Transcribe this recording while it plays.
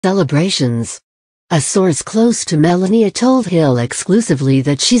celebrations. A source close to Melania told Hill exclusively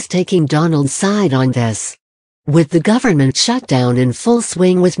that she's taking Donald's side on this. With the government shutdown in full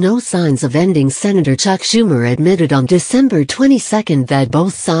swing with no signs of ending, Senator Chuck Schumer admitted on December 22 that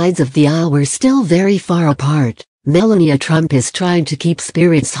both sides of the aisle were still very far apart. Melania Trump is trying to keep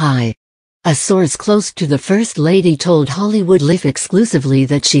spirits high. A source close to the First Lady told Hollywood Life exclusively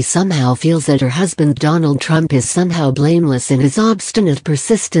that she somehow feels that her husband Donald Trump is somehow blameless in his obstinate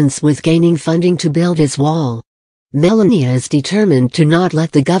persistence with gaining funding to build his wall. Melania is determined to not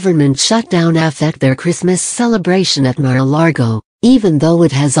let the government shutdown affect their Christmas celebration at Mar-a-Lago, even though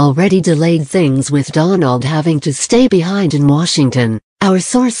it has already delayed things with Donald having to stay behind in Washington, our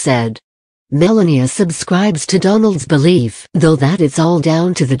source said. Melania subscribes to Donald's belief, though, that it's all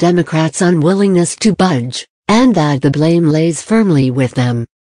down to the Democrats' unwillingness to budge, and that the blame lays firmly with them.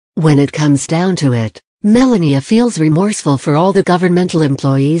 When it comes down to it, Melania feels remorseful for all the governmental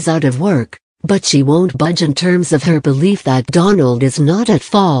employees out of work, but she won't budge in terms of her belief that Donald is not at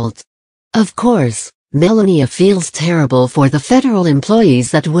fault. Of course, Melania feels terrible for the federal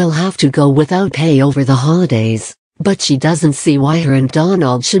employees that will have to go without pay over the holidays, but she doesn't see why her and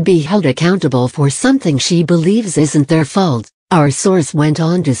Donald should be held accountable for something she believes isn't their fault, our source went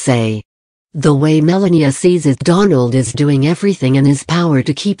on to say. The way Melania sees it, Donald is doing everything in his power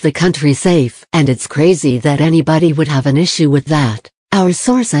to keep the country safe, and it's crazy that anybody would have an issue with that, our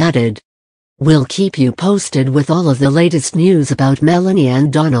source added. We'll keep you posted with all of the latest news about Melania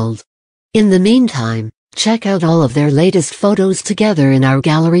and Donald. In the meantime, check out all of their latest photos together in our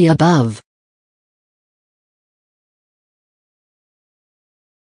gallery above.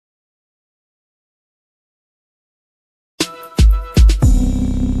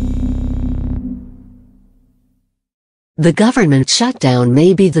 The government shutdown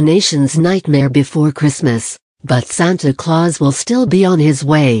may be the nation's nightmare before Christmas, but Santa Claus will still be on his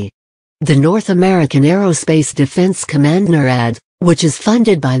way. The North American Aerospace Defense Command NORAD, which is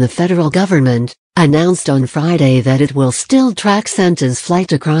funded by the federal government, announced on Friday that it will still track Santa's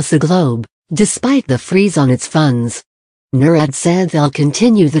flight across the globe, despite the freeze on its funds. NORAD said they'll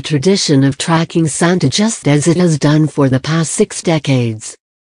continue the tradition of tracking Santa just as it has done for the past 6 decades.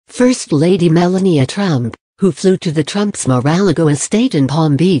 First Lady Melania Trump, who flew to the Trump's Mar-a-Lago estate in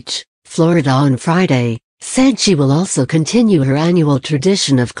Palm Beach, Florida on Friday, said she will also continue her annual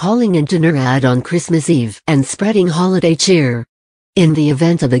tradition of calling into NORAD on Christmas Eve and spreading holiday cheer. In the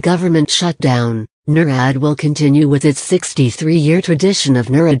event of a government shutdown, NORAD will continue with its 63-year tradition of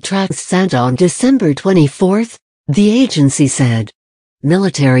NORAD tracks Santa on December 24, the agency said.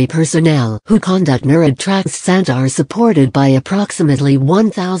 Military personnel who conduct NORAD tracks Santa are supported by approximately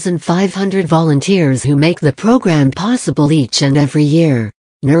 1,500 volunteers who make the program possible each and every year,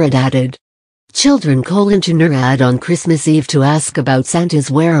 NORAD added. Children call into NORAD on Christmas Eve to ask about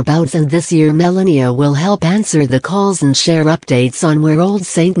Santa's whereabouts, and this year Melania will help answer the calls and share updates on where Old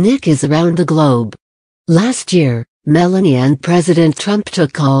St. Nick is around the globe. Last year, Melania and President Trump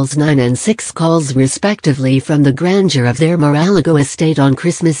took calls 9 and 6 calls respectively from the grandeur of their Mar-a-Lago estate on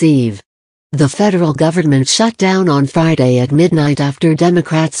Christmas Eve. The federal government shut down on Friday at midnight after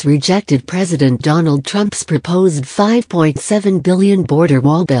Democrats rejected President Donald Trump's proposed $5.7 billion border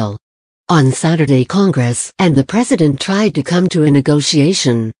wall bill. On Saturday, Congress and the president tried to come to a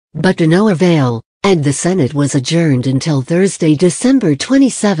negotiation, but to no avail, and the Senate was adjourned until Thursday, December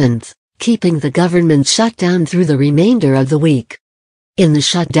 27, keeping the government shut down through the remainder of the week. In the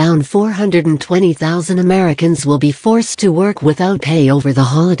shutdown, 420,000 Americans will be forced to work without pay over the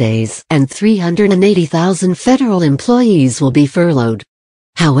holidays, and 380,000 federal employees will be furloughed.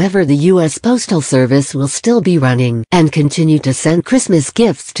 However, the U.S. Postal Service will still be running and continue to send Christmas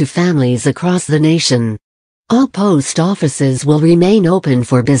gifts to families across the nation. All post offices will remain open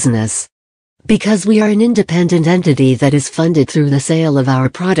for business. Because we are an independent entity that is funded through the sale of our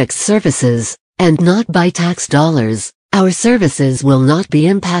products and services, and not by tax dollars, our services will not be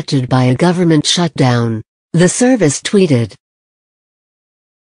impacted by a government shutdown, the service tweeted.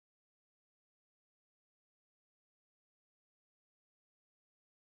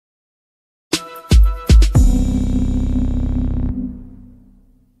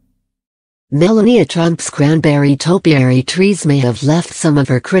 Melania Trump's cranberry topiary trees may have left some of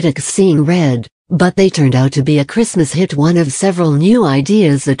her critics seeing red, but they turned out to be a Christmas hit, one of several new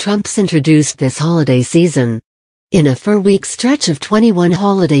ideas the Trumps introduced this holiday season. In a 4-week stretch of 21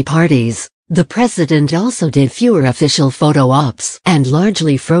 holiday parties, the president also did fewer official photo ops and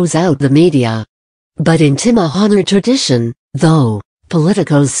largely froze out the media. But in Tim-a-Honor tradition, though,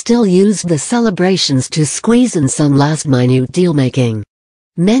 politicos still used the celebrations to squeeze in some last-minute deal-making.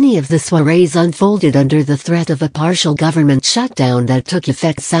 Many of the soirees unfolded under the threat of a partial government shutdown that took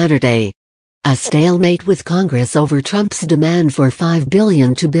effect Saturday. A stalemate with Congress over Trump's demand for $5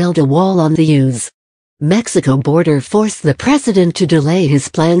 billion to build a wall on the U.S.-Mexico border forced the president to delay his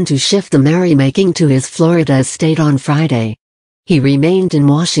plan to shift the merrymaking to his Florida estate on Friday. He remained in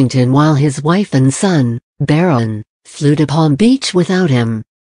Washington while his wife and son, Barron, flew to Palm Beach without him.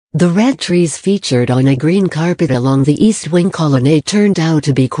 The red trees featured on a green carpet along the East Wing colonnade turned out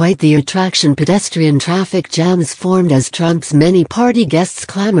to be quite the attraction. Pedestrian traffic jams formed as Trump's many party guests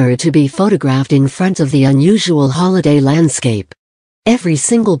clamored to be photographed in front of the unusual holiday landscape. Every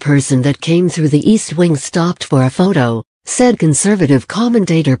single person that came through the East Wing stopped for a photo, said conservative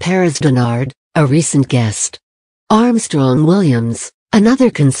commentator Paris Denard, a recent guest. Armstrong Williams, another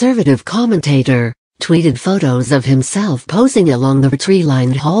conservative commentator, tweeted photos of himself posing along the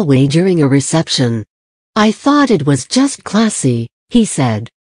tree-lined hallway during a reception. "I thought it was just classy," he said.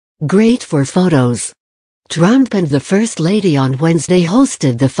 "Great for photos." Trump and the First Lady on Wednesday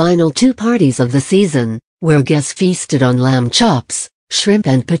hosted the final two parties of the season, where guests feasted on lamb chops, shrimp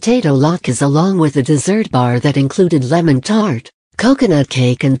and potato latkes along with a dessert bar that included lemon tart, coconut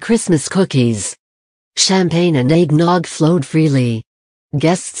cake and Christmas cookies. Champagne and eggnog flowed freely.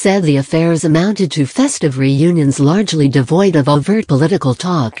 Guests said the affairs amounted to festive reunions largely devoid of overt political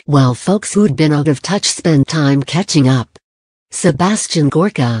talk, while folks who'd been out of touch spent time catching up. Sebastian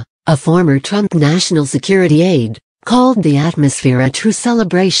Gorka, a former Trump national security aide, called the atmosphere a true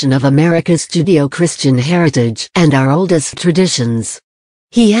celebration of America's Judeo-Christian heritage and our oldest traditions.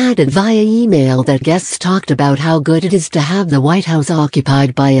 He added via email that guests talked about how good it is to have the White House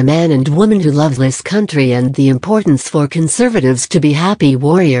occupied by a man and woman who love this country and the importance for conservatives to be happy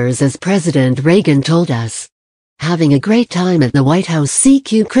warriors, as President Reagan told us. "Having a great time at the White House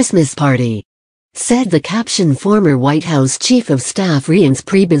CQ Christmas party," said the caption. Former White House Chief of Staff Reince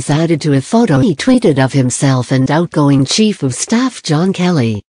Priebus added to a photo he tweeted of himself and outgoing Chief of Staff John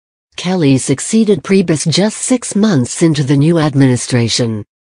Kelly. Kelly succeeded Priebus just 6 months into the new administration.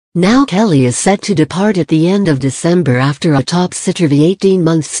 Now Kelly is set to depart at the end of December after a topsy-turvy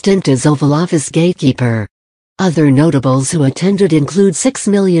 18-month stint as Oval Office gatekeeper. Other notables who attended include $6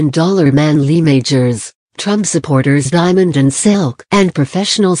 million man Lee Majors, Trump supporters Diamond and Silk, and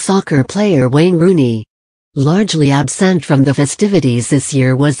professional soccer player Wayne Rooney. Largely absent from the festivities this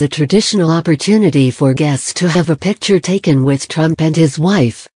year was the traditional opportunity for guests to have a picture taken with Trump and his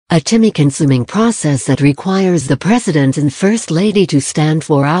wife, a time-consuming process that requires the president and first lady to stand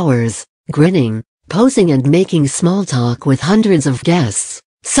for hours, grinning, posing and making small talk with hundreds of guests,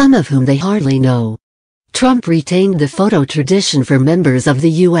 some of whom they hardly know. Trump retained the photo tradition for members of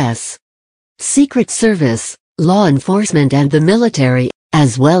the U.S. Secret Service, law enforcement and the military,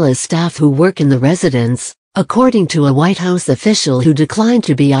 as well as staff who work in the residence, according to a White House official who declined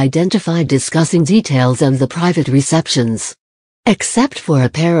to be identified discussing details of the private receptions. Except for a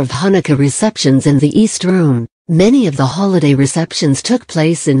pair of Hanukkah receptions in the East Room, many of the holiday receptions took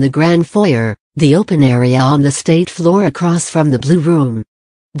place in the Grand Foyer, the open area on the state floor across from the Blue Room.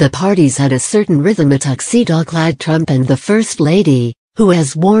 The parties had a certain rhythm. A tuxedo-clad Trump and the First Lady, who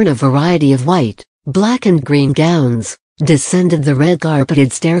has worn a variety of white, black and green gowns, descended the red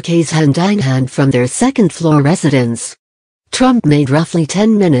carpeted staircase hand in hand from their second-floor residence. Trump made roughly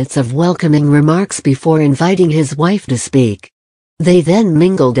 10 minutes of welcoming remarks before inviting his wife to speak. They then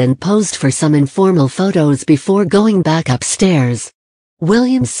mingled and posed for some informal photos before going back upstairs.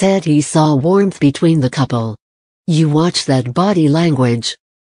 Williams said he saw warmth between the couple. "You watch that body language.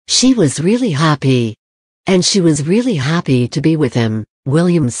 She was really happy. And she was really happy to be with him,"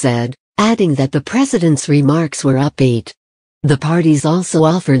 Williams said, adding that the president's remarks were upbeat. The parties also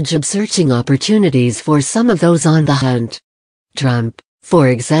offered job-searching opportunities for some of those on the hunt. Trump, for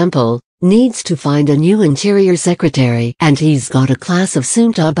example, needs to find a new Interior Secretary, and he's got a class of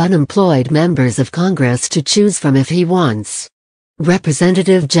soon-to-be unemployed members of Congress to choose from if he wants.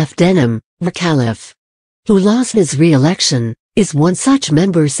 Representative Jeff Denham, McAuliffe, who lost his re-election, is one such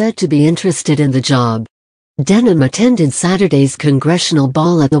member said to be interested in the job. Denham attended Saturday's congressional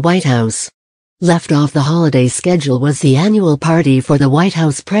ball at the White House. Left off the holiday schedule was the annual party for the White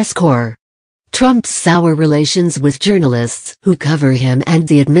House press corps. Trump's sour relations with journalists who cover him and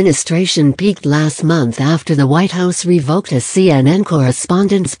the administration peaked last month after the White House revoked a CNN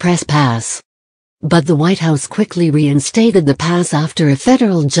correspondent's press pass. But the White House quickly reinstated the pass after a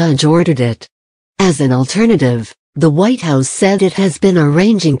federal judge ordered it. As an alternative, the White House said it has been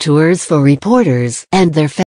arranging tours for reporters and their